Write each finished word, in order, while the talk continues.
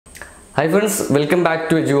Hi friends, welcome back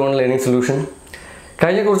to EduOn Learning Solution.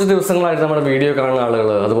 കഴിഞ്ഞ കുറച്ച് ദിവസങ്ങളായിട്ട് നമ്മുടെ വീഡിയോ കാണുന്ന ആളുകൾ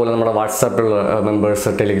അതുപോലെ നമ്മുടെ വാട്സാപ്പിൽ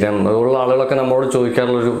മെമ്പേഴ്സ് ടെലിഗ്രാം ഉള്ള ആളുകളൊക്കെ നമ്മളോട്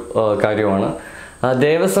ചോദിക്കാറുള്ളൊരു കാര്യമാണ്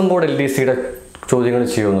ദേവസ്വം ബോർഡ് LDCയുടെ ചോദ്യങ്ങൾ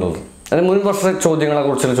ചെയ്യുമെന്നുള്ളത്. അതിന് മുൻ വർഷ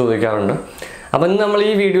ചോദ്യങ്ങളെക്കുറിച്ച് ചോദിക്കാറുണ്ട്. അപ്പോൾ ഇന്ന് നമ്മൾ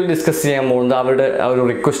ഈ വീഡിയോയിൽ ഡിസ്കസ് ചെയ്യാൻ പോകുന്നത് അവരുടെ ഒരു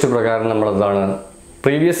റിക്വസ്റ്റ് പ്രകാരം നമ്മളതാണ്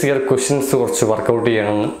പ്രീവിയസ് ഇയർ ക്വസ്റ്റ്യൻസ് കുറച്ച് വർക്കൗട്ട്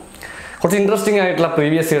ചെയ്യണമെന്ന്. കുറച്ച് ഇൻട്രസ്റ്റിംഗ് ആയിട്ടുള്ള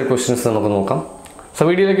പ്രീവിയസ് ഇയർ ക്വസ്റ്റ്യൻസ് നമുക്ക് നോക്കാം. സോ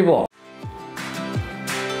വീഡിയോയിലേക്ക് പോകാം.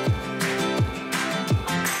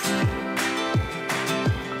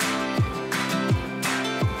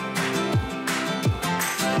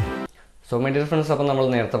 സോ മൈ ഡിയർ ഫ്രണ്ട്സ്, അപ്പോൾ നമ്മൾ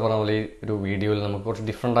നേരത്തെ പറഞ്ഞ പോലെ ഈ ഒരു വീഡിയോയിൽ നമുക്ക് കുറച്ച്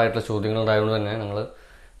ഡിഫറെൻ്റ് ആയിട്ടുള്ള ചോദ്യങ്ങൾ ഉണ്ടായതുകൊണ്ട് തന്നെ നമ്മൾ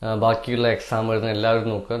ബാക്കിയുള്ള എക്സാം എഴുതുന്ന എല്ലാവരും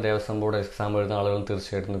നോക്കുക. ദേവസ്വം ബോർഡ് എക്സാം എഴുതുന്ന ആളുകൾ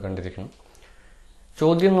തീർച്ചയായിട്ടും കണ്ടിരിക്കണം.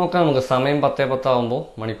 ചോദ്യം നോക്കാം നമുക്ക്. സമയം 10:10 ആകുമ്പോൾ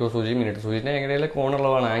മണിക്കൂർ സൂചി മിനിറ്റ് സൂചിൻ്റെ ഇടയിലെ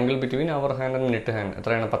കോണുള്ളതാണ്. Angle between our hand and minute hand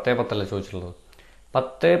എത്രയാണ്? 10:10 ചോദിച്ചിട്ടുള്ളത്.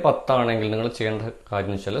 10:10 ആണെങ്കിൽ നിങ്ങൾ ചെയ്യേണ്ട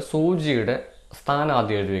കാര്യം എന്ന് വെച്ചാൽ സൂചിയുടെ സ്ഥാനം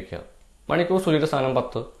ആദ്യം എഴുതി വയ്ക്കുക. മണിക്കൂർ സൂചിയുടെ സ്ഥാനം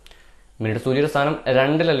 10, മിനിറ്റ് സൂചിയുടെ സ്ഥാനം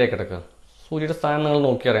 2 കിടക്കുക. സൂര്യയുടെ സ്ഥാനം നിങ്ങൾ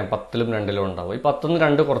നോക്കിയറിയാം, 10ലും 2ലും ഉണ്ടാവും. ഈ 10ന്ന്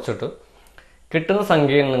 2 കുറച്ചിട്ട് കിട്ടുന്ന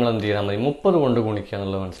സംഖ്യയെ നിങ്ങൾ എന്ത് ചെയ്താൽ മതി? 30 കൊണ്ട് ഗുണിക്കുക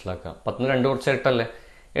എന്നുള്ളത് മനസ്സിലാക്കുക. 10ന്ന് 2 കുറച്ച് 8 അല്ലേ?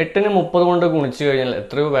 8നെ 30 കൊണ്ട് ഗുണിച്ച് കഴിഞ്ഞാൽ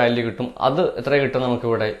എത്രയോ വാല്യൂ കിട്ടും. അത് എത്ര കിട്ടും?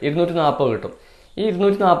 നമുക്കിവിടെ 240 കിട്ടും. ഈ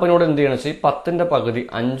 240നോട് എന്ത് ചെയ്യണം വെച്ചാൽ ഈ 10ന്റെ പകുതി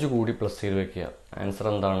 5 കൂടി പ്ലസ് ചെയ്ത് വെക്കുക.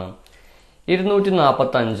 ആൻസർ എന്താണ്?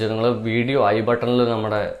 245. നിങ്ങൾ വീഡിയോ ഐ ബട്ടണിൽ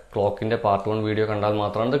നമ്മുടെ ക്ലോക്കിന്റെ പാർട്ട് 1 വീഡിയോ കണ്ടാൽ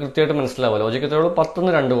മാത്രമാണ് ഇത് കൃത്യമായിട്ട് മനസ്സിലാവുക. ലോജിക്ക് എത്രയുള്ളൂ?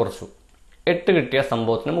 10ന്ന് 2 കുറച്ചു 8 കിട്ടിയ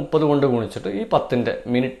സംഭവത്തിന് 30 കൊണ്ട് ഗുണിച്ചിട്ട് ഈ 10ന്റെ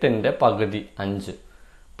മിനിറ്റിന്റെ പകുതി 5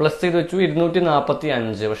 പ്ലസ് ചെയ്ത് വെച്ചു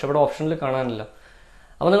 245. പക്ഷെ ഇവിടെ ഓപ്ഷനിൽ കാണാനില്ല.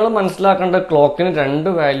 അപ്പോൾ നിങ്ങൾ മനസ്സിലാക്കേണ്ട ക്ലോക്കിന്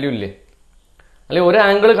 2 വാല്യൂ ഇല്ലേ? അല്ലെങ്കിൽ ഒരു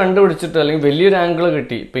ആംഗിൾ കണ്ടുപിടിച്ചിട്ട് അല്ലെങ്കിൽ വലിയൊരു ആംഗിൾ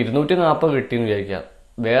കിട്ടി, ഇപ്പം 240 കിട്ടിയെന്ന് വിചാരിക്കുക,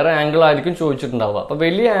 വേറെ ആംഗിൾ ആയിരിക്കും ചോദിച്ചിട്ടുണ്ടാവുക. അപ്പോൾ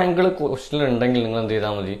വലിയ ആംഗിൾ ക്വസ്റ്റനിൽ ഉണ്ടെങ്കിൽ നിങ്ങൾ എന്ത്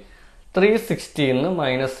ചെയ്താൽ മതി? 360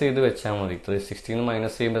 മൈനസ് ചെയ്ത് വെച്ചാൽ മതി. 360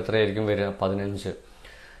 മൈനസ് ചെയ്യുമ്പോൾ എത്രയായിരിക്കും വരിക? 15.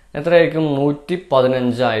 എത്രയായിരിക്കും?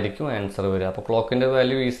 115 ആയിരിക്കും ആൻസർ വരിക. അപ്പോൾ ക്ലോക്കിൻ്റെ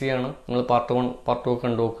വാല്യൂ ഈസിയാണ്. നിങ്ങൾ പാർട്ട് 1 പാർട്ട് 2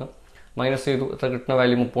 കണ്ടു നോക്കുക. മൈനസ് ചെയ്തു, എത്ര കിട്ടുന്ന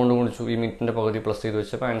വാല്യൂ 30 കൊണ്ട് ഗുണിച്ചു, ഈ മിനിറ്റിൻ്റെ പകുതി പ്ലസ് ചെയ്ത്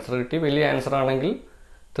വെച്ചപ്പോൾ ആൻസർ കിട്ടി. വലിയ ആൻസർ ആണെങ്കിൽ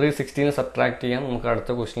 360 സബ്ട്രാക്ട് ചെയ്യാം. നമുക്ക്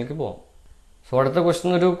അടുത്ത ക്വസ്റ്റിനിലേക്ക് പോകാം. സോ അടുത്ത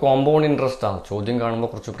ക്വസ്റ്റ്യൻ ഒരു കോമ്പൗണ്ട് ഇൻട്രസ്റ്റ് ആണ്. ചോദ്യം കാണുമ്പോൾ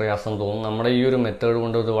കുറച്ച് പ്രയാസം തോന്നും. നമ്മുടെ ഈ ഒരു മെത്തേഡ്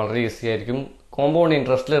കൊണ്ട് ഇത് വളരെ ഈസി ആയിരിക്കും. കോമ്പൗണ്ട്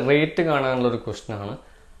ഇൻട്രസ്റ്റിൽ റേറ്റ് കാണാനുള്ള ഒരു ക്വസ്റ്റ്യൻ ആണ്.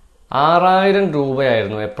 6000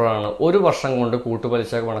 രൂപയായിരുന്നു എപ്പോഴാണ് ഒരു വർഷം കൊണ്ട്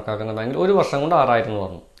കൂട്ടുപലിശ കണക്കാക്കുന്ന ബാങ്കിൽ 1 വർഷം കൊണ്ട് 6000 എന്ന്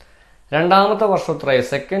പറഞ്ഞു. രണ്ടാമത്തെ വർഷം എത്രയായി?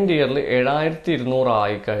 സെക്കൻഡ് ഇയറിൽ 7200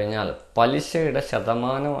 ആയിക്കഴിഞ്ഞാൽ പലിശയുടെ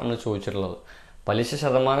ശതമാനമാണ് ചോദിച്ചിട്ടുള്ളത്. പലിശ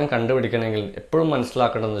ശതമാനം കണ്ടുപിടിക്കണമെങ്കിൽ എപ്പോഴും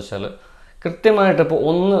മനസ്സിലാക്കേണ്ടതെന്ന് വെച്ചാൽ കൃത്യമായിട്ട് ഇപ്പോൾ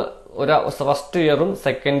ഒരു ഫസ്റ്റ് ഇയറും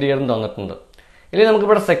സെക്കൻഡ് ഇയറും തന്നിട്ടുണ്ട്. ഇല്ലെങ്കിൽ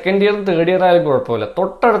നമുക്കിവിടെ സെക്കൻഡ് ഇയറും തേർഡ് ഇയർ ആയാലും കുഴപ്പമില്ല.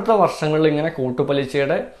 തൊട്ടടുത്ത വർഷങ്ങളിൽ ഇങ്ങനെ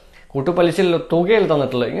കൂട്ടുപലിശയിൽ തുകയിൽ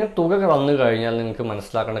തന്നിട്ടുള്ളത്. ഇങ്ങനെ തുക തന്നു കഴിഞ്ഞാൽ നിങ്ങൾക്ക്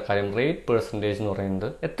മനസ്സിലാക്കേണ്ട കാര്യം റേറ്റ് പെർസെൻറ്റേജ് എന്ന് പറയുന്നത്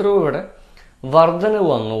എത്രയോ ഇവിടെ വർധനവ്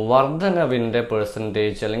വന്നു. വർധനവിൻ്റെ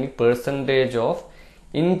പെർസെൻറ്റേജ് അല്ലെങ്കിൽ പെർസെൻറ്റേജ് ഓഫ്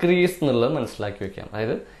ഇൻക്രീസ് എന്നുള്ളത് മനസ്സിലാക്കി വെക്കാം.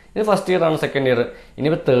 അതായത് ഇത് ഫസ്റ്റ് ഇയർ ആണ്, സെക്കൻഡ് ഇയർ.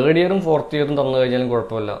 ഇനിയിപ്പോൾ തേർഡ് ഇയറും ഫോർത്ത് ഇയറും തന്നു കഴിഞ്ഞാലും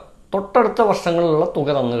കുഴപ്പമില്ല. തൊട്ടടുത്ത വർഷങ്ങളിലുള്ള തുക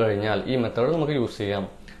തന്നു കഴിഞ്ഞാൽ ഈ മെത്തേഡ് നമുക്ക് യൂസ് ചെയ്യാം.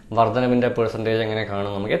 വർധനവിൻ്റെ പെർസെൻറ്റേജ് എങ്ങനെ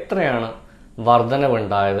കാണും? നമുക്ക് എത്രയാണ് വർധനവ്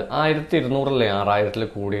ഉണ്ടായത്? 1200 6000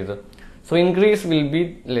 കൂടിയത്. So increase will be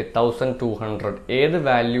 1200. ഏത്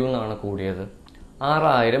വാല്യൂ എന്നാണ് കൂടിയത്?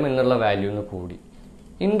 6000 എന്നുള്ള വാല്യൂന്ന് കൂടി.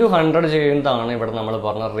 ഇൻറ്റു 100 ചെയ്യുന്നതാണ് ഇവിടെ നമ്മൾ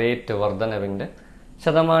പറഞ്ഞ റേറ്റ് വർധനവിൻ്റെ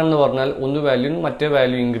ശതമാനം എന്ന് പറഞ്ഞാൽ ഒന്ന് വാല്യൂ മറ്റേ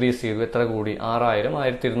വാല്യൂ ഇൻക്രീസ് ചെയ്തു. എത്ര കൂടി? 6000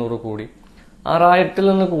 1200 കൂടി. 6000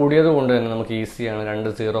 നിന്ന് കൂടിയത് കൊണ്ട് തന്നെ നമുക്ക് ഈസിയാണ്.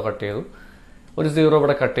 2 0 കട്ട് ചെയ്തു, ഒരു 0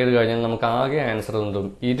 ഇവിടെ കട്ട് ചെയ്ത് കഴിഞ്ഞാൽ നമുക്ക് ആകെ ആൻസർ എന്തും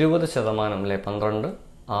 20% അല്ലേ? 12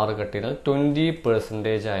 6 കട്ട് ചെയ്താൽ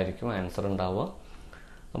 20% ആയിരിക്കും ആൻസർ ഉണ്ടാവുക.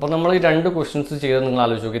 അപ്പോൾ നമ്മൾ ഈ 2 ക്വസ്റ്റ്യൻസ് ചെയ്ത് നിങ്ങൾ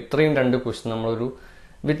ആലോചിച്ച് നോക്കി. ഇത്രയും 2 ക്വസ്റ്റ്യൻ നമ്മളൊരു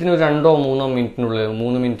വിത്തിൻ ഒരു 2-3 മിനിറ്റിനുള്ളിൽ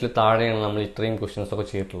 3 മിനിറ്റിൽ താഴെയാണ് നമ്മൾ ഇത്രയും ക്വസ്റ്റ്യൻസ് ഒക്കെ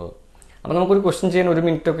ചെയ്തിട്ടുള്ളത്. അപ്പോൾ നമുക്കൊരു ക്വസ്റ്റ്യൻ ചെയ്യാൻ 1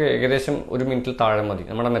 മിനിറ്റൊക്കെ ഏകദേശം 1 മിനിറ്റിൽ താഴെ മതി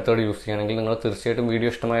നമ്മുടെ മെത്തേഡ് യൂസ് ചെയ്യുകയാണെങ്കിൽ. നിങ്ങൾ തീർച്ചയായിട്ടും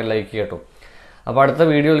വീഡിയോ ഇഷ്ടമായ ലൈക്ക് ചെയ്യട്ടോ. അപ്പോൾ അടുത്ത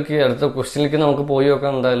അടുത്ത ക്വസ്റ്റ്യനിലേക്ക് നമുക്ക് പോയി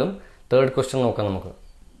നോക്കാം. എന്തായാലും തേർഡ് ക്വസ്റ്റ്യൻ നോക്കാം നമുക്ക്.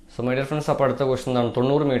 സോ മൈ ഡിയർ ഫ്രണ്ട്സ്, അപ്പോൾ അടുത്ത ക്വസ്റ്റ്യൻ എന്താണ്?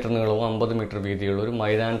 90 മീറ്റർ നീളവും 50 മീറ്റർ വീതിയുള്ള ഒരു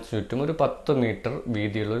മൈതാനത്തിന് ചുറ്റും ഒരു 10 മീറ്റർ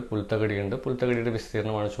വീതിയുള്ള ഒരു പുൽത്തകടിയുണ്ട്. പുൽത്തകടിയുടെ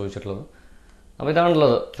വിസ്തീർണ്ണമാണ് ചോദിച്ചിട്ടുള്ളത്. അപ്പോൾ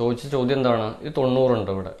ഇതാണുള്ളത്. ചോദിച്ച ചോദ്യം എന്താണ്? ഇത് 90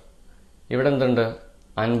 ഉണ്ട്, ഇവിടെ എന്തുണ്ട്?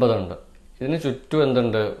 50 ഉണ്ട്. ഇതിന് ചുറ്റും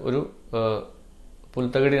എന്തുണ്ട്? ഒരു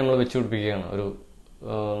പുൽത്തകടി നമ്മൾ വെച്ച് പിടിപ്പിക്കുകയാണ്.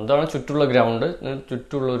 എന്താണ് ചുറ്റുള്ള ഗ്രൗണ്ട്,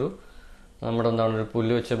 ചുറ്റുള്ളൊരു നമ്മുടെ ഒരു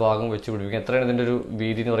പുല്ല് വെച്ച ഭാഗം വെച്ച് പിടിപ്പിക്കുക. എത്രയാണ് ഇതിൻ്റെ ഒരു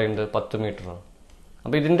വീതി എന്ന് പറയുന്നത്? 10 മീറ്ററാണ്.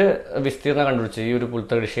 അപ്പോൾ ഇതിൻ്റെ വിസ്തീർണ്ണം കണ്ടുപിടിച്ച് ഈ ഒരു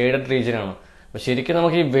പുൽത്തകടി ഷെയ്ഡഡ് റീജിയനാണ്. അപ്പോൾ ശരിക്കും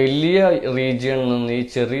നമുക്ക് ഈ വലിയ റീജിയനിൽ നിന്ന് ഈ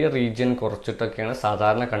ചെറിയ റീജിയൻ കുറച്ചിട്ടൊക്കെയാണ്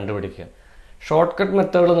സാധാരണ കണ്ടുപിടിക്കുക. ഷോർട്ട് കട്ട്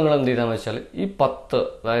മെത്തേഡ് നിങ്ങൾ എന്ത് ചെയ്താന്ന് വെച്ചാൽ ഈ 10,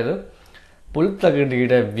 അതായത്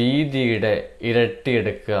പുൽത്തകിടിയുടെ വീതിയുടെ ഇരട്ടി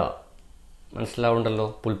എടുക്കുക. മനസ്സിലാവുണ്ടല്ലോ?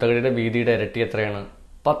 പുൽത്തകിടിയുടെ വീതിയുടെ ഇരട്ടി എത്രയാണ്?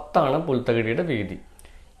 10 പുൽത്തകിടിയുടെ വീതി.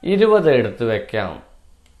 20 എടുത്ത് വെക്കാം.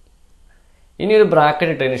 ഇനി ഒരു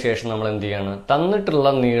ബ്രാക്കറ്റ് ഇട്ടതിന് ശേഷം നമ്മൾ എന്ത് ചെയ്യാണ്? തന്നിട്ടുള്ള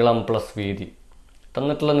നീളം പ്ലസ് വീതി.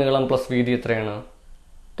 തന്നിട്ടുള്ള നീളം പ്ലസ് വീതി എത്രയാണ്?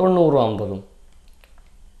 90 50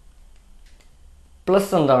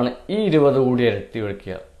 പ്ലസ് എന്താണ്? ഈ 20 കൂടി ഇരട്ടി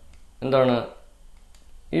വയ്ക്കുക. എന്താണ്?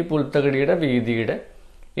 ഈ പുൽത്തകിടിയുടെ വീതിയുടെ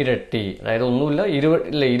ഇരട്ടി. അതായത് ഒന്നുമില്ല,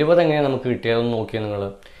 20 എങ്ങനെയാണ് നമുക്ക് കിട്ടിയത്? അതൊന്ന് നോക്കിയാൽ നിങ്ങൾ.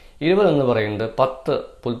 20 എന്ന് പറയുന്നത് 10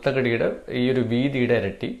 പുൽത്തകിടിയുടെ ഈ ഒരു വീതിയുടെ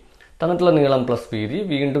ഇരട്ടി. തന്നിട്ടുള്ള നീളം പ്ലസ് വീതി.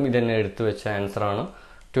 വീണ്ടും ഇതന്നെ എടുത്തു വെച്ച ആൻസറാണ്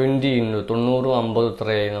 20 × 90 50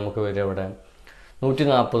 എത്രയായി നമുക്ക് വരിക? ഇവിടെ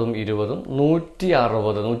 140 20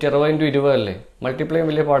 160. 160 × 20 അല്ലേ? മൾട്ടിപ്ലൈ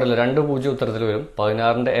വലിയ പാടില്ല. 2 0 ഉത്തരത്തിൽ വരും.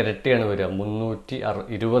 16ന്റെ ഇരട്ടിയാണ് വരിക.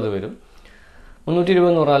 320 വരും. 320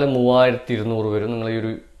 എന്ന് പറഞ്ഞാൽ 3200 വരും. നിങ്ങൾ ഈ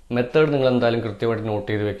ഒരു മെത്തേഡ് നിങ്ങൾ എന്തായാലും കൃത്യമായിട്ട് നോട്ട്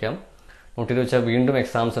ചെയ്ത് വെക്കാം. നോട്ട് ചെയ്ത് വെച്ചാൽ വീണ്ടും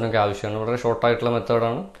എക്സാംസിനൊക്കെ ആവശ്യമാണ്. വളരെ ഷോർട്ടായിട്ടുള്ള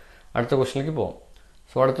മെത്തേഡാണ്. അടുത്ത ക്വസ്റ്റിലേക്ക് പോകാം.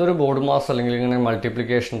 സോ അടുത്തൊരു ബോർഡ് മാസ് അല്ലെങ്കിൽ ഇങ്ങനെ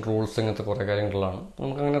മൾട്ടിപ്ലിക്കേഷൻ റൂൾസ് ഇങ്ങനത്തെ കുറേ കാര്യങ്ങളാണ്.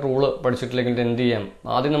 നമുക്കങ്ങനെ റൂള് പഠിച്ചിട്ടില്ലെങ്കിൽ എന്ത് ചെയ്യാം?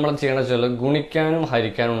 ആദ്യം നമ്മൾ ചെയ്യേണ്ടത് വെച്ചാൽ ഗുണിക്കാനും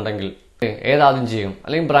ഹരിക്കാനും ഉണ്ടെങ്കിൽ ഏതാദ്യം ചെയ്യും?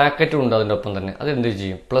 അല്ലെങ്കിൽ ബ്രാക്കറ്റും ഉണ്ട് അതിൻ്റെ ഒപ്പം തന്നെ, അത് എന്ത്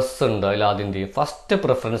ചെയ്യും? പ്ലസ് ഉണ്ട്, അതിൽ ആദ്യം എന്ത് ചെയ്യും? ഫസ്റ്റ്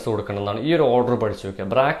പ്രിഫറൻസ് കൊടുക്കേണ്ടതാണ്. ഈ ഒരു ഓർഡർ പഠിച്ചു വെക്കുക.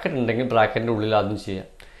 ബ്രാക്കറ്റ് ഉണ്ടെങ്കിൽ ബ്രാക്കറ്റിൻ്റെ ഉള്ളിൽ ആദ്യം ചെയ്യാം.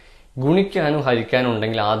 ഗുണിക്കാനും ഹരിക്കാനും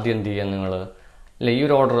ഉണ്ടെങ്കിൽ ആദ്യം എന്ത് ചെയ്യാം നിങ്ങൾ? അല്ലെ, ഈ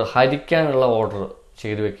ഒരു ഓർഡർ ഹരിക്കാനുള്ള ഓർഡർ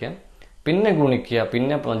ചെയ്ത് വെക്കുക. പിന്നെ ഗുണിക്കുക.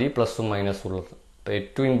 പിന്നെ മതി പ്ലസും മൈനസും ഉള്ളത്. ഇപ്പോൾ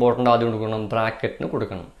ഏറ്റവും ഇമ്പോർട്ടൻ്റ് ആദ്യം കൊടുക്കണം, ബ്രാക്കറ്റിന്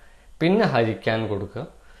കൊടുക്കണം. പിന്നെ ഹരിക്കാൻ കൊടുക്കുക.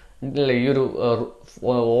 ഇല്ല, ഈ ഒരു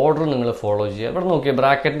ഓർഡർ നിങ്ങൾ ഫോളോ ചെയ്യുക. ഇവിടെ നോക്കിയാൽ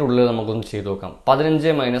ബ്രാക്കറ്റിൻ്റെ ഉള്ളിൽ നമുക്കൊന്ന് ചെയ്ത് നോക്കാം. 15 -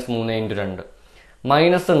 3 × 2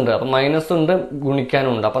 മൈനസ് ഉണ്ട്. അപ്പം മൈനസ് ഉണ്ട്,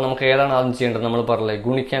 ഗുണിക്കാനും ഉണ്ട്. അപ്പം നമുക്ക് ഏതാണ് ആദ്യം ചെയ്യേണ്ടത്? നമ്മൾ പറഞ്ഞില്ലേ,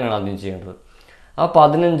 ഗുണിക്കാനാണ് ആദ്യം ചെയ്യേണ്ടത്. ആ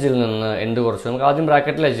 15ൽ നിന്ന് എന്ത് കുറച്ച്? നമുക്ക് ആദ്യം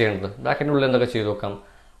ബ്രാക്കറ്റിലാണ് ചെയ്യേണ്ടത്. ബ്രാക്കറ്റിൻ്റെ ഉള്ളിൽ എന്തൊക്കെ ചെയ്ത് നോക്കാം?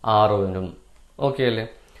 6 വരും. ഓക്കെ അല്ലേ?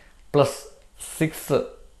 പ്ലസ്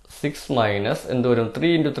 6 മൈനസ് എന്ത് വരും?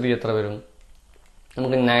 3 × 3 എത്ര വരും?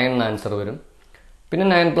 നമുക്ക് 9 ആൻസർ വരും. പിന്നെ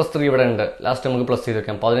 9 + 3 ഇവിടെ ഉണ്ട്. ലാസ്റ്റ് നമുക്ക് പ്ലസ് ചെയ്ത്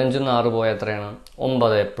വെക്കാം. 15 ൽ നിന്ന് 6 പോയാൽ എത്രയാണ്?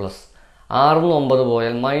 9 പ്ലസ് 6 ൽ നിന്ന് 9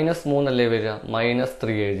 പോയാൽ -3 അല്ലേ വരിക?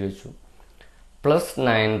 -3 എഴുതി വെച്ചു. പ്ലസ്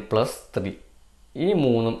 9 + 3 ഈ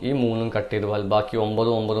മൂന്നും കട്ട് ചെയ്ത് പോയാൽ ബാക്കി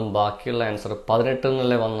 9 ബാക്കിയുള്ള ആൻസർ 18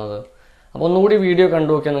 എന്നല്ലേ വന്നത്. അപ്പോൾ ഒന്നുകൂടി വീഡിയോ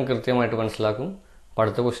കണ്ടു നോക്കിയാൽ നിങ്ങൾക്ക് കൃത്യമായിട്ട് മനസ്സിലാക്കും. അപ്പോൾ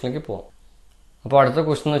അടുത്ത ക്വസ്റ്റിലേക്ക് പോകാം. അപ്പോൾ അടുത്ത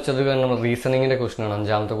ക്വസ്റ്റൻ എന്ന് വെച്ചത് നമ്മൾ റീസണിങ്ങിൻ്റെ ക്വസ്റ്റനാണ്.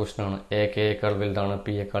 5ാമത്തെ ക്വസ്റ്റനാണ്. എ കെയേക്കാൾ വലുതാണ്,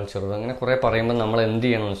 പി യേക്കാൾ ചെറുത്. അങ്ങനെ കുറേ പറയുമ്പോൾ നമ്മൾ എന്ത്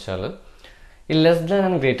ചെയ്യണമെന്ന് വെച്ചാൽ ഈ less than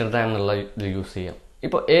and greater than എന്നുള്ള ഇത് യൂസ് ചെയ്യാം.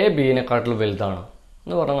 ഇപ്പോൾ എ ബിനെക്കാട്ടിലും വലുതാണ്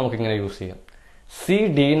എന്ന് പറഞ്ഞാൽ നമുക്കിങ്ങനെ യൂസ് ചെയ്യാം. സി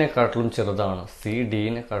ഡിനെക്കാട്ടിലും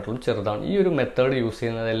ചെറുതാണ്. ഈ ഒരു മെത്തേഡ് യൂസ്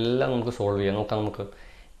ചെയ്യുന്നതെല്ലാം നമുക്ക് സോൾവ് ചെയ്യാം. നോക്കാം നമുക്ക്.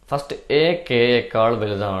 ഫസ്റ്റ് എ കെയേക്കാൾ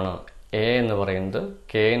വലുതാണ്. എ എന്ന് പറയുന്നത്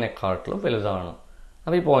കെനെക്കാട്ടിലും വലുതാണ്.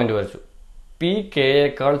 അപ്പോൾ ഈ പോയിന്റ് വരച്ചു. പി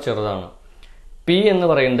കെയേക്കാൾ ചെറുതാണ്. പി എന്ന്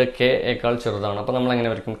പറയുന്നത് കെയേക്കാൾ ചെറുതാണ്. അപ്പോൾ നമ്മൾ എങ്ങനെ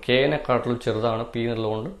വരയ്ക്കും? കെനെക്കാട്ടിലും ചെറുതാണ് പി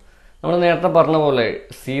എന്നുള്ളതുകൊണ്ട് നമ്മൾ നേരത്തെ പറഞ്ഞ പോലെ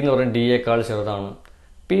സി എന്ന് പറയുന്നത് ഡിയേക്കാൾ ചെറുതാണ്,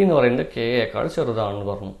 പി എന്ന് പറയുന്നത് കെയേക്കാൾ ചെറുതാണെന്ന്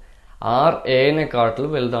പറഞ്ഞു. ആർ എനെക്കാട്ടിൽ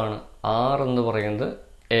വലുതാണ്. ആർ എന്ന് പറയുന്നത്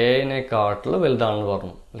എനെക്കാട്ടിൽ വലുതാണെന്ന്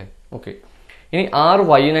പറഞ്ഞു അല്ലേ? ഓക്കെ. ഇനി ആർ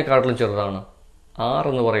വൈനെക്കാട്ടിലും ചെറുതാണ്. ആർ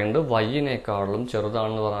എന്ന് പറയുന്നത് വൈനെക്കാട്ടിലും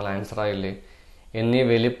ചെറുതാണെന്ന് പറഞ്ഞാൽ ആൻസർ ആയില്ലേ? എന്നീ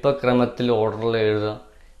വലിപ്പക്രമത്തിൽ ഓർഡറിൽ എഴുതുക.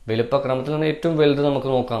 വലിപ്പക്രമത്തിൽ നിന്ന് ഏറ്റവും വലുത്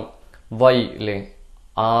നമുക്ക് നോക്കാം. വൈ അല്ലേ?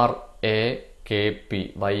 RAKP.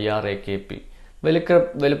 YRAKP.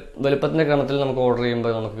 വലുപ്പത്തിൻ്റെ ക്രമത്തിൽ നമുക്ക് ഓർഡർ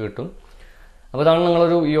ചെയ്യുമ്പോൾ നമുക്ക് കിട്ടും. അപ്പോൾ അതാണ്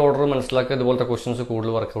നിങ്ങളൊരു ഈ ഓർഡർ മനസ്സിലാക്കുക. ഇതുപോലത്തെ ക്വസ്റ്റ്യൻസ്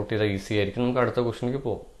കൂടുതൽ വർക്കൗട്ട് ചെയ്താൽ ഈസി ആയിരിക്കും. നമുക്ക് അടുത്ത ക്വസ്റ്റ്യനിലേക്ക്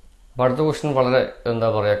പോകും. അപ്പോൾ അടുത്ത ക്വസ്റ്റ്യൻ വളരെ എന്താ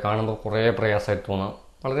പറയുക, കാണുമ്പോൾ കുറേ പ്രയാസമായിട്ട് തോന്നാം.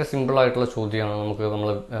 വളരെ സിമ്പിളായിട്ടുള്ള ചോദ്യമാണ്. നമ്മൾ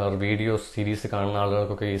വീഡിയോ സീരീസ് കാണുന്ന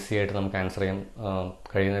ആളുകൾക്കൊക്കെ ഈസി ആയിട്ട് നമുക്ക് ആൻസർ ചെയ്യാൻ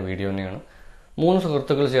കഴിയുന്ന വീഡിയോ തന്നെയാണ്. 3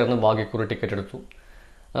 സുഹൃത്തുക്കൾ ചേർന്ന് ഭാഗ്യക്കുറി ടിക്കറ്റ് എടുത്തു.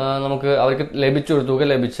 നമുക്ക് അവർക്ക് ലഭിച്ചൊരു തുക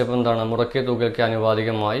ലഭിച്ചപ്പോൾ എന്താണ്, മുടക്കിയ തുകയ്ക്ക്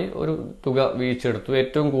ആനുപാതികമായി ഒരു തുക വീഴ്ചെടുത്തു.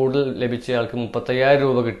 ഏറ്റവും കൂടുതൽ ലഭിച്ചയാൾക്ക് 35,000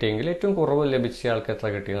 രൂപ കിട്ടിയെങ്കിൽ ഏറ്റവും കുറവ് ലഭിച്ചയാൾക്ക് എത്ര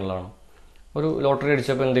കിട്ടിയെന്നുള്ളതാണ്. ഒരു ലോട്ടറി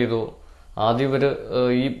അടിച്ചപ്പോൾ എന്ത് ചെയ്തു? ആദ്യം ഇവർ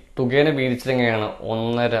ഈ തുകേനെ വീതിച്ചത് എങ്ങനെയാണ്?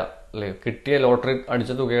 1.5 അല്ലേ? കിട്ടിയ ലോട്ടറി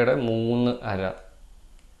അടിച്ച തുകയുടെ 3.5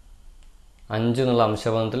 5 എന്നുള്ള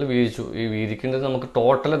അംശബന്ധത്തിൽ വീതിച്ചു. ഈ വീതിക്കുന്നത് നമുക്ക്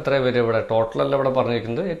ടോട്ടൽ എത്ര വരും? ഇവിടെ ടോട്ടലല്ല ഇവിടെ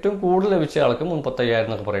പറഞ്ഞിരിക്കുന്നത്. ഏറ്റവും കൂടുതൽ ലഭിച്ച ആൾക്ക് 35,000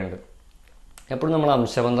 എന്നൊക്കെ പറയുന്നുണ്ട്. എപ്പോഴും നമ്മൾ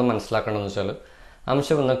അംശബന്ധം മനസ്സിലാക്കേണ്ടതെന്ന് വെച്ചാൽ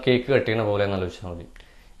അംശബന്ധം കേക്ക് കട്ട് ചെയ്യുന്ന പോലെ എന്ന് ആലോചിച്ചാൽ മതി.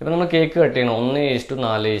 ഇപ്പം നമ്മൾ കേക്ക് കട്ട് ചെയ്യണം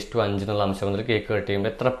 1:4:5 എന്നുള്ള അംശബന്ധത്തിൽ കേക്ക് കട്ട്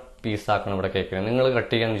ചെയ്യുമ്പോൾ എത്ര പീസാക്കണം ഇവിടെ കേക്കിന്? നിങ്ങൾ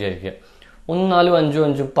കട്ട് ചെയ്യാൻ വിചാരിക്കുക. 1 4 5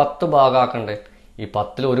 5 10 ഭാഗമാക്കണ്ടേ? ഈ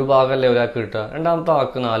 10ൽ 1 ഭാഗമല്ലേ ഒരാൾക്ക് കിട്ടുക, രണ്ടാമത്തെ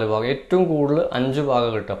ആൾക്ക് 4 ഭാഗം, ഏറ്റവും കൂടുതൽ 5 ഭാഗം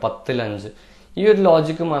കിട്ടുക, 10ൽ 5. ഈ ഒരു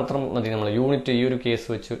ലോജിക്ക് മാത്രം മതി. നമ്മൾ യൂണിറ്റ് ഈ ഒരു കേസ്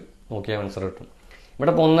വെച്ച് നോക്കിയാൽ ആൻസർ കിട്ടും.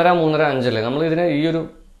 ഇവിടെ 1.5 3.5 5 അല്ലേ? നമ്മൾ ഇതിനെ ഈ ഒരു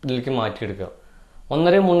ഇതിലേക്ക് മാറ്റിയെടുക്കുക.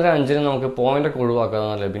 1.5 3.5 5 നമുക്ക് പോയിൻ്റൊക്കെ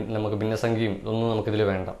ഒഴിവാക്കാന്നല്ലേ? നമുക്ക് ഭിന്നസംഖ്യയും ഇതൊന്നും നമുക്കിതിൽ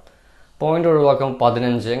വേണ്ട. പോയിൻ്റ് ഒഴിവാക്കാം.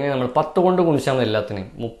 15 എങ്ങനെ? നമ്മൾ 10 കൊണ്ട് ഗുണിച്ചാൽ മതി എല്ലാത്തിനെയും.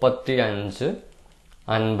 35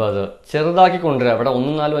 50 ചെറുതാക്കി കൊണ്ടുവരിക. ഇവിടെ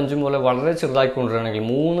 1 4 5 പോലെ വളരെ ചെറുതാക്കി കൊണ്ടുവരികയാണെങ്കിൽ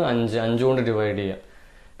 3 5 5 കൊണ്ട് ഡിവൈഡ് ചെയ്യുക.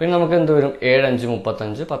 പിന്നെ നമുക്ക് എന്ത് വരും 7 5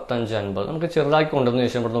 35 10 5 50 നമുക്ക് ചെറുതാക്കി കൊണ്ടുവന്ന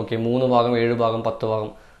ശേഷം ഇവിടെ നോക്കിയാൽ 3 ഭാഗം 7 ഭാഗം 10 ഭാഗം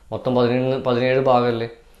മൊത്തം 17 ഭാഗമല്ലേ.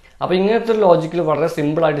 അപ്പോൾ ഇങ്ങനത്തെ ഒരു ലോജിക്കിൽ വളരെ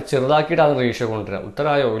സിമ്പിളായിട്ട് ചെറുതാക്കിയിട്ടാണ് റേഷ്യോ കൊണ്ടുവരിക.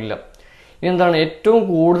 ഉത്തരമായോ? ഇല്ല. ഇനി എന്താണ് ഏറ്റവും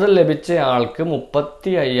കൂടുതൽ ലഭിച്ച ആൾക്ക്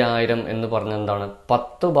 35,000 എന്ന് പറഞ്ഞ എന്താണ്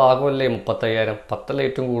 10 ഭാഗമല്ലേ 35,000, 10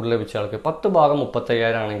 ഏറ്റവും കൂടുതൽ ലഭിച്ച ആൾക്ക് 10 ഭാഗം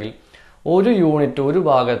 35,000 ആണെങ്കിൽ ഒരു യൂണിറ്റ് ഒരു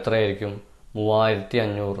ഭാഗം എത്രയായിരിക്കും?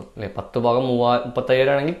 3,500 അല്ലേ. 10 ഭാഗം 35,000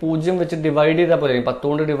 ആണെങ്കിൽ 0 വെച്ച് ഡിവൈഡ് ചെയ്താൽ പോലെ 10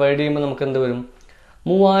 കൊണ്ട് ഡിവൈഡ് ചെയ്യുമ്പോൾ നമുക്ക് എന്ത് വരും?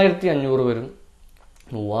 3,500 വരും.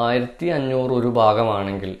 3,500 ഒരു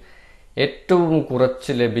ഭാഗമാണെങ്കിൽ ഏറ്റവും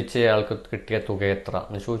കുറച്ച് ലഭിച്ചയാൾക്ക് കിട്ടിയ തുക എത്ര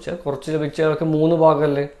എന്ന് ചോദിച്ചാൽ കുറച്ച് ലഭിച്ചയാൾക്ക് 3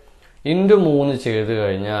 ഭാഗമല്ലേ. ഇൻറ്റു 3 ചെയ്ത്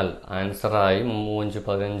കഴിഞ്ഞാൽ ആൻസറായി 3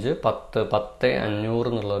 5 10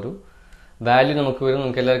 500 എന്നുള്ളൊരു വാല്യൂ നമുക്ക് വരും.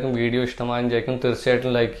 നമുക്ക് എല്ലാവർക്കും വീഡിയോ ഇഷ്ടമായും വിചാരിക്കും.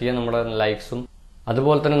 തീർച്ചയായിട്ടും ലൈക്ക് ചെയ്യുക. നമ്മുടെ ലൈക്സും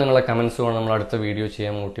അതുപോലെ തന്നെ നിങ്ങളുടെ കമൻസുമാണ് നമ്മൾ അടുത്ത വീഡിയോ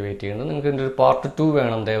ചെയ്യാൻ മോട്ടിവേറ്റ് ചെയ്യുന്നത്. നിങ്ങൾക്ക് ഇതിൻ്റെ ഒരു പാർട്ട് 2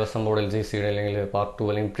 വേണം, ദേവസ്വം ബോർഡ് LDCയുടെ അല്ലെങ്കിൽ പാർട്ട് 2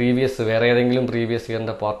 അല്ലെങ്കിൽ വേറെ ഏതെങ്കിലും പ്രീവിയസ്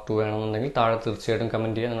ഇയറിൻ്റെ പാർട്ട് 2 വേണമെന്നുണ്ടെങ്കിൽ താഴെ തീർച്ചയായിട്ടും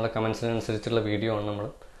കമൻറ്റ് ചെയ്യുക. നിങ്ങളുടെ കമൻസിനനുസരിച്ചുള്ള വീഡിയോ ആണ് നമ്മൾ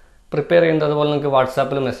പ്രിപ്പയർ ചെയ്യുന്നത്. അതുപോലെ നിങ്ങൾക്ക്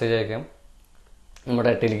വാട്സാപ്പിൽ മെസ്സേജ് അയക്കാം.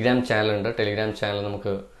 നമ്മുടെ ടെലിഗ്രാം ചാനലുണ്ട്. ടെലിഗ്രാം ചാനൽ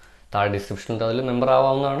നമുക്ക് താഴെ ഡിസ്ക്രിപ്ഷനുണ്ട്. അതിൽ മെമ്പർ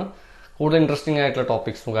ആവാവുന്നതാണ്. കൂടുതൽ ഇൻട്രസ്റ്റിംഗ് ആയിട്ടുള്ള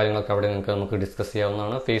ടോപ്പിക്സും കാര്യങ്ങളൊക്കെ അവിടെ നമുക്ക് ഡിസ്കസ്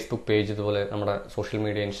ചെയ്യാവുന്നതാണ്. ഫേസ്ബുക്ക് പേജ് ഇതുപോലെ നമ്മുടെ സോഷ്യൽ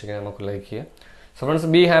മീഡിയ ഇൻസ്റ്റാഗ്രാം ഒക്കെ ലൈക്ക് ചെയ്യുക. So friends,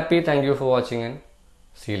 be happy. Thank you for watching and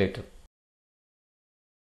see you later.